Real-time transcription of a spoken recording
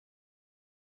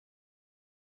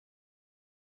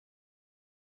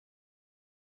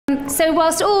So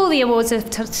whilst all the awards of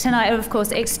tonight are of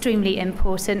course extremely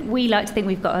important, we like to think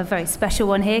we've got a very special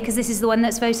one here because this is the one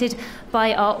that's voted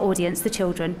by our audience, the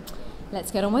children.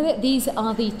 Let's get on with it. These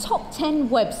are the top 10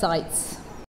 websites.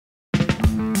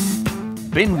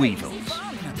 Bin Weevils.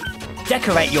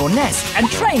 Decorate your nest and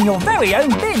train your very own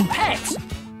bin pet.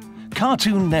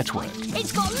 Cartoon Network.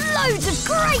 It's got loads of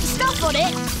great stuff on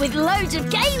it, with loads of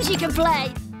games you can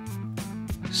play.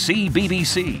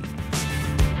 CBBC.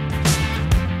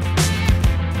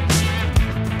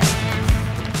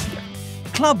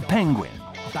 Club Penguin.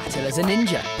 Battle as a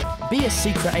ninja. Be a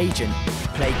secret agent.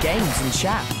 Play games and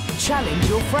chat. Challenge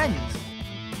your friends.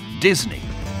 Disney.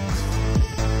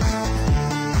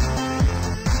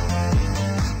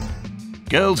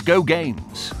 Girls Go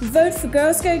Games. Vote for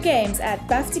Girls Go Games at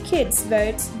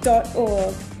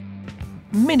BAFTAkidsVote.org.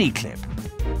 Miniclip.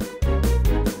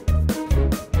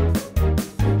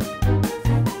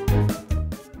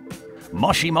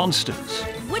 Moshi Monsters.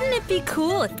 Wouldn't it be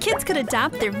cool if kids could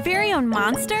adopt their very own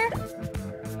monster?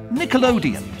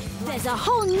 Nickelodeon. There's a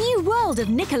whole new world of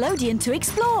Nickelodeon to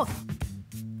explore.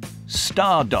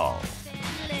 Star Doll.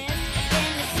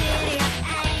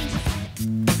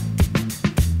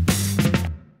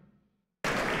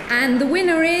 And the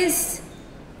winner is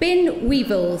Bin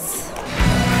Weevils.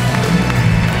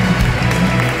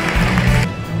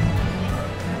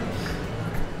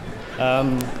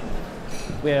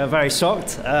 We are very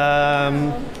shocked.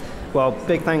 Well,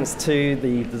 big thanks to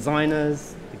the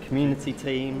designers, the community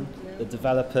team, the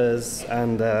developers,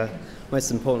 and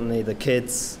most importantly, the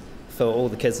kids, for all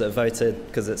the kids that have voted,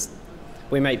 because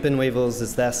we make Bin Weevils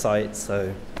as their site,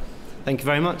 so thank you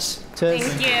very much. Cheers.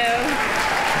 Thank you.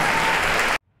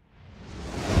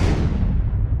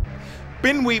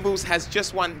 Bin Weevils has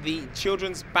just won the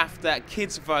Children's BAFTA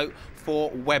Kids Vote for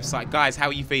website. Guys, how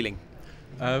are you feeling?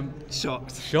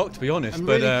 Shocked, to be honest. I'm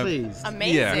really pleased.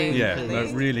 Amazing. Yeah,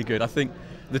 no, really good. I think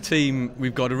the team,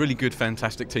 we've got a really good,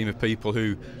 fantastic team of people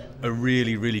who are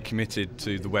really, really committed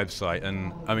to the website.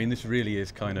 And I mean, this really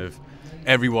is kind of,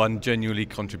 everyone genuinely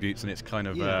contributes, and it's kind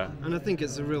of... and I think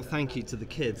it's a real thank you to the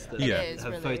kids that have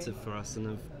really voted for us and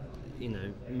have, you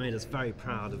know, made us very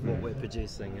proud of what we're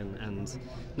producing, and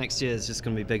next year is just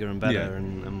going to be bigger and better,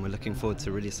 and we're looking forward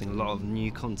to releasing a lot of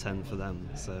new content for them.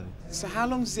 So how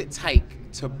long does it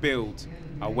take to build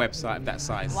a website of that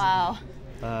size? Wow.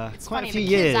 Quite Funny, a few the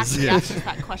years. kids actually ask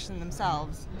that question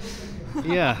themselves.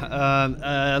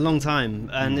 A long time,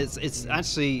 and it's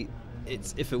actually,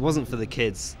 if it wasn't for the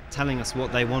kids telling us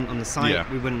what they want on the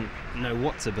site, we wouldn't know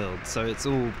what to build. So it's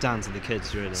all down to the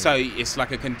kids, really. So it's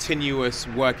like a continuous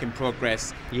work in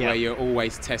progress where you're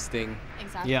always testing.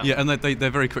 Exactly. Yeah, and they're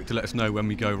very quick to let us know when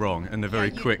we go wrong, and they're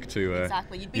very quick to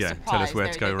You'd be surprised. tell us where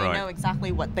to go right. They know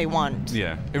exactly what they want.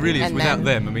 Yeah, it really is. Without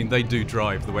them, I mean, they do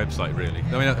drive the website, really.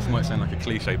 I mean, that might sound like a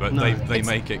cliche, but they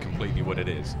make it completely what it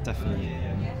is. Definitely.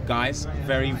 Guys,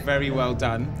 very, very well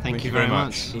done. Thank you very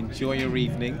much. Enjoy your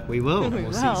evening. We will.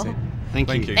 We'll see you soon. Thank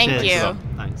you. Thank you.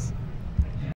 Thanks.